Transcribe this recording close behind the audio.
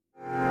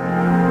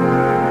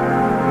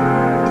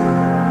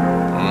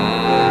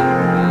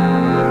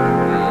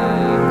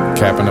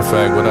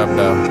KappNeffect, what up,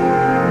 though?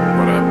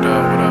 What up,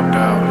 though? What up,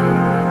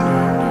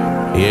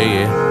 though?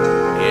 Yeah.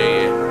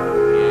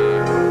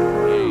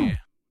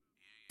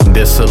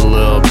 This a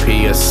little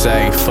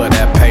PSA for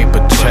that paper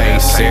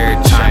chase.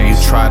 Every time you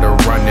try to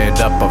run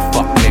it up, a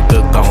fuck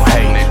nigga gon'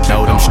 hate.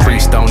 Know them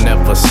streets don't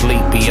never sleep,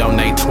 be on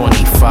they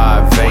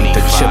 25-8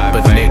 to chip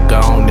a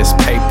nigga on this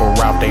paper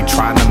route. They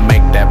tryna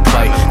make that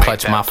play.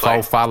 Clutch my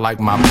profile like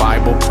my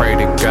Bible, pray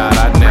to God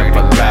I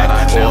never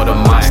lack. Order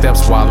my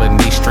steps while in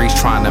these streets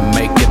tryna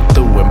make it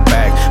through and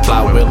back.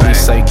 Fly Willie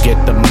say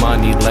get the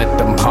money, let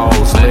them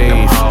hoes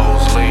leave.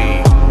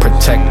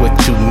 Protect what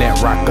you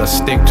net, rock a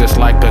stick just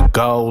like a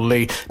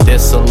goalie.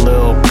 This a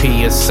little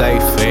PSA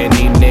for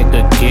any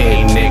nigga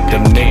getting it.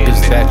 Them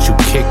niggas that you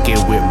kick it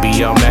with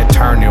be on that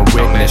turning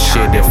witness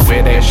shit. If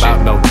it ain't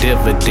about no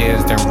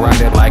dividends, then run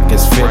it like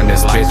it's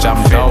fitness, bitch.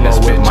 I'm dolo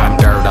with my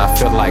dirt. I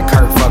feel like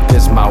Kurt, fuck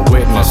this, my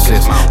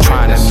witnesses.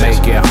 Trying to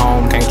make it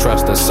home, can't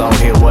trust a soul,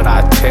 hear what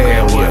I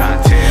tell ya.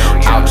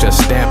 Out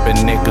just stamping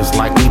niggas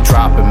like we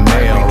dropping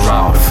mail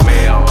off.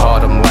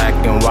 Caught him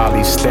lacking while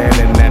he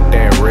standing at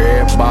that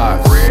red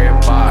box.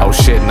 Oh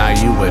shit, now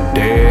you a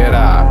dead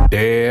op.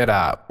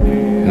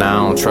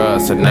 Now I don't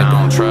trust a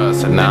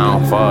nigga, now I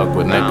don't fuck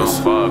with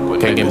niggas.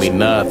 Can't give me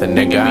nothing,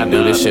 nigga, I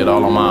do this shit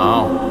all on my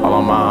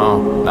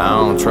own. Now I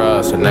don't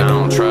trust a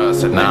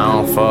nigga, now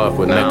I don't fuck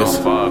with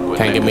niggas.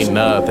 Can't give me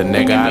nothing,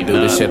 nigga, I do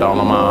this shit all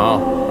on my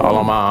own.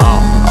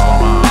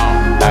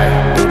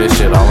 Ay, do this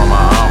shit all on my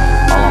own.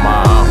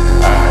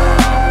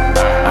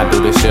 I do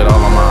this shit all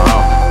on my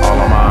own.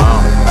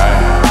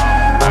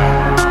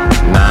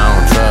 Now I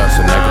don't trust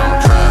a nigga.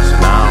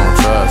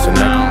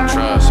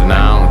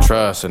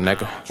 Trust a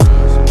nigga.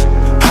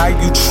 How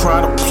you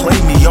try to play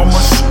me? I'm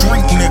a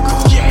street nigga.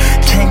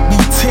 Can't be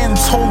 10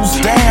 toes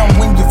down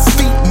when your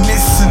feet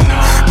missing.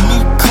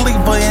 Meat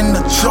cleaver in the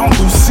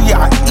jungle, see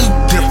I eat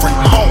different.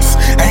 Boss,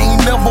 I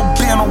ain't never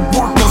been a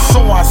worker, so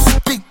I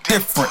speak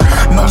different.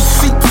 No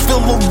seat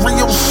feel a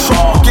real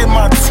shark in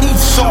my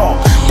teeth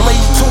sharp.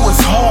 Blade to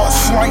his heart,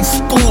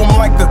 slice through him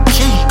like a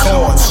key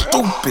card.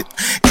 Stupid,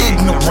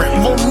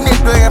 ignorant, little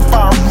nigga if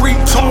I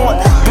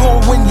retard.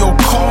 Blow in your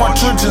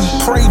cartridge and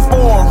pray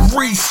for a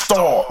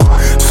restart.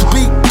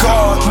 Speak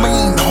God,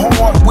 lean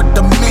hard with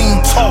the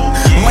mean talk.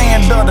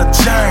 Land of the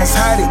giants,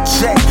 hide it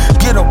jack,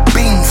 get a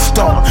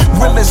beanstalk.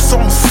 Realest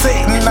on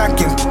set and I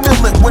can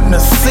feel it when the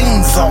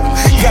scene's off.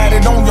 Got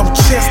it on your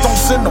chest, don't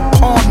send a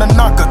pawn to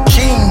knock a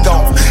king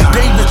off.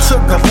 David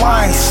took a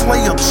lion,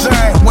 slay a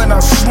giant when I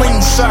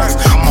slingshots.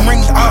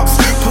 Bring ops,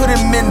 put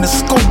him in the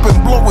scope and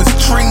blow his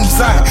dreams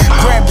out.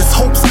 Grab his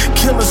hopes,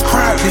 kill his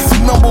pride,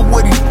 dismember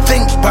what he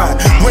think by.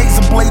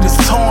 Razor blade his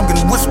tongue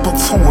and whisper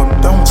to him,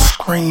 don't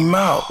scream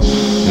out.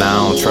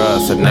 Now I don't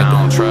trust a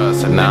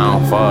nigga, now I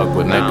don't fuck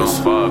with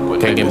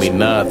niggas. Can't give me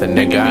nothing,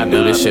 nigga, I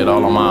do this shit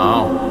all on my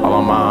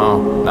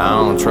own. Now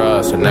I don't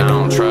trust a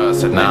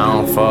nigga, now I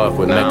don't fuck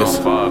with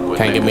niggas.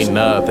 Can't give me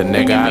nothing,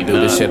 nigga, I do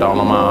this shit all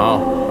on my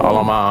own.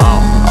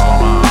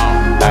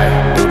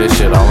 Ay, do this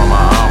shit all on my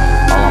own.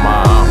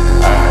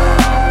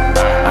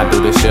 I do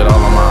this shit all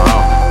on my own.